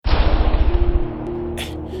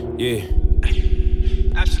Yeah.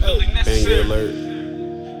 Absolutely necessary. Banger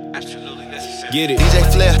alert. Absolutely necessary. Get it. DJ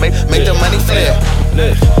Flippp, make the money flip.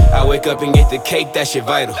 Look, I wake up and get the cake, that shit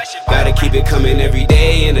vital. Gotta keep it coming every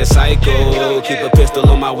day in a cycle. Keep a pistol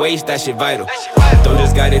on my waist, that shit vital. Don't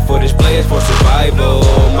just got it for display, it's for survival.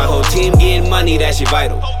 My whole team getting money, that shit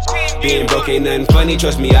vital. Being broke ain't nothing funny,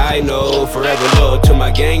 trust me, I know. Forever loyal to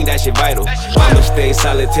my gang, that shit vital. I'ma stay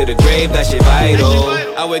solid to the grave, that shit vital.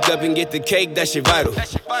 I wake up and get the cake, that shit vital.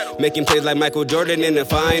 Making plays like Michael Jordan in the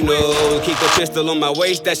final. Keep a pistol on my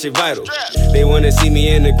waist, that shit vital. They wanna see me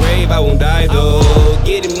in the grave, I won't die though.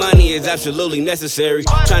 Getting money is absolutely necessary.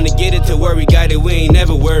 Trying to get it to where we got it, we ain't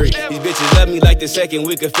never worried. These bitches love me like the second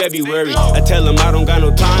week of February. I tell them I don't got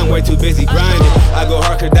no time, way too busy grinding. I go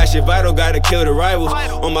hard cause that shit vital, gotta kill the rivals.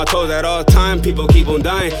 On my toes at all time, people keep on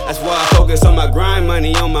dying. That's why I focus on my grind,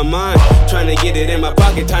 money on my mind. Trying to get it in my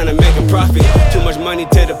pocket, time to make a profit. Too much money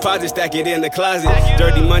to deposit, stack it in the closet.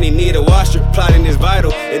 Dirty money need a washer, plotting is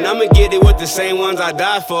vital. And I'ma get it with the same ones I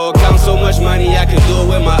die for. Count so much money, I can do it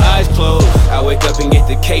with my eyes closed. I wake up and get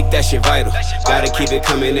the cake, that shit vital. Gotta keep it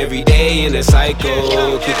coming every day in a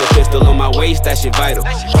cycle. Keep a pistol on my waist, that shit vital.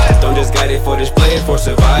 Don't just got it for display, it's for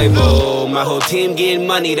survival. My whole team getting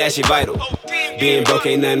money, that shit vital. Being broke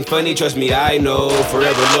ain't nothing funny, trust me, I know.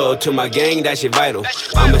 Forever loyal to my gang, that shit vital.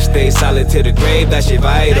 I'ma stay solid to the grave, that shit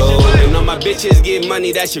vital. And all my bitches get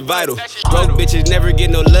money, that shit vital. Broke bitches never get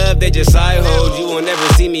no love, they just side hoes. You won't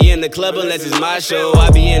never see me in the club unless it's my show. I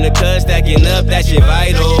be in the club stacking up, that shit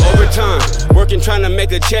vital. Overtime, working trying to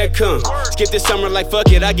make a check come. Skip this summer like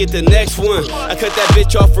fuck it, I get the next one. I cut that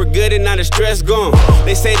bitch off for good and now the stress gone.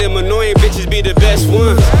 They say them annoying bitches be the best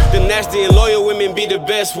ones. Them nasty and loyal women be the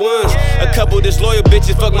best ones. A couple disloyal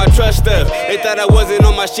bitches fuck my trust up. They thought I wasn't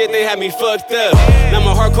on my shit, they had me fucked up. Now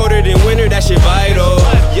my heart colder than winter, that shit vital.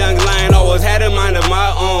 Young lion always had a mind of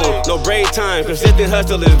my own. No break time, consistent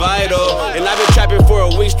hustle is vital. And I've been trapping for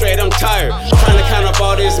a week straight, I'm tired. Trying to count up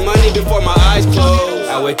all this money before my eyes close.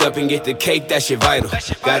 I wake up and get the cake, that shit vital.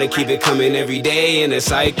 Gotta keep it coming every day in a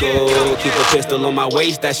cycle. Keep a pistol on my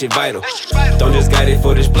waist, that shit vital. Don't just got it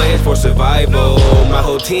for display, it's for survival. My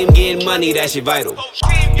whole team getting money, that shit vital.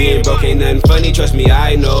 Being broke ain't nothing funny, trust me,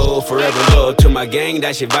 I know. Forever loyal to my gang,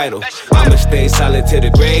 that shit vital. I'ma stay solid to the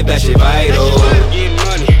grave, that shit vital. Getting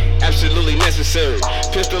money, absolutely necessary.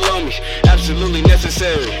 Pistol on me, absolutely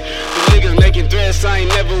necessary. The niggas making threats, I ain't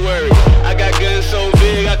never worried. I got guns so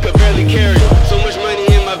big, I could barely carry it. So much money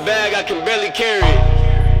in my bag, I can barely carry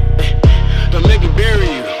it. Don't make me bury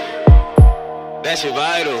you. That shit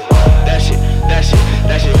vital. That shit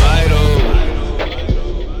vital.